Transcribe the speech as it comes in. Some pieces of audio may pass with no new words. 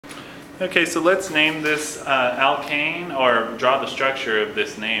Okay, so let's name this alkane, or draw the structure of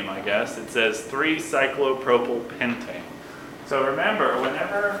this name, I guess. It says 3-cyclopropylpentane. So remember,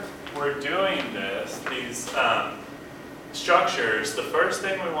 whenever we're doing this, these structures, the first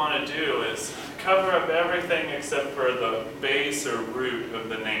thing we want to do is cover up everything except for the base or root of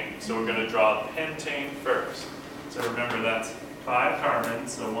the name. So we're going to draw pentane first. So remember, that's 5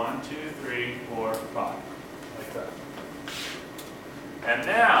 carbons, so 1, 2, 3, 4, 5, like that. And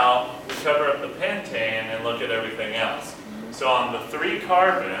now we cover up the pentane and look at everything else. So on the 3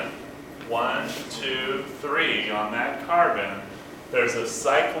 carbon, 1, 2, 3, on that carbon, there's a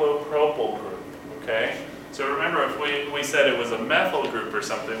cyclopropyl group, okay? So remember, if we said it was a methyl group or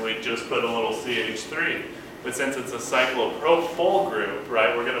something, we'd just put a little CH3. But since it's a cyclopropyl group,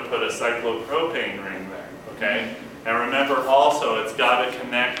 right, we're going to put a cyclopropane ring there, okay? And remember also, it's got to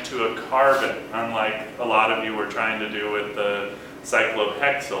connect to a carbon, unlike a lot of you were trying to do with the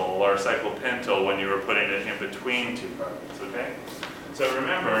cyclohexyl or cyclopentyl when you were putting it in between 2 carbons, okay? So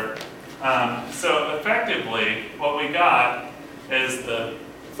remember, so effectively, what we got is the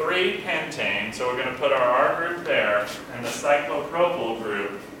 3-pentane, so we're going to put our R group there, and the cyclopropyl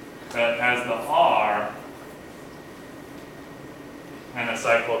group that has the R and a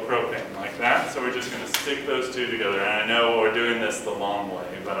cyclopropane, like that. So we're just going to stick those 2 together. And I know we're doing this the long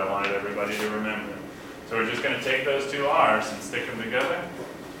way, but I wanted everybody to remember. So we're just going to take those 2 R's and stick them together.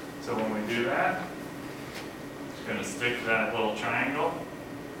 So when we do that, just going to stick that little triangle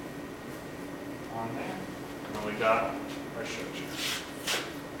on there, and we got our structure.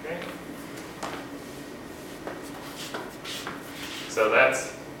 Okay? So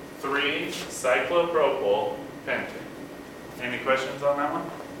that's 3-cyclopropylpentane. Any questions on that one?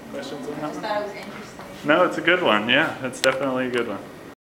 Questions on that one? I just thought it was interesting. No, it's a good one. Yeah, it's definitely a good one.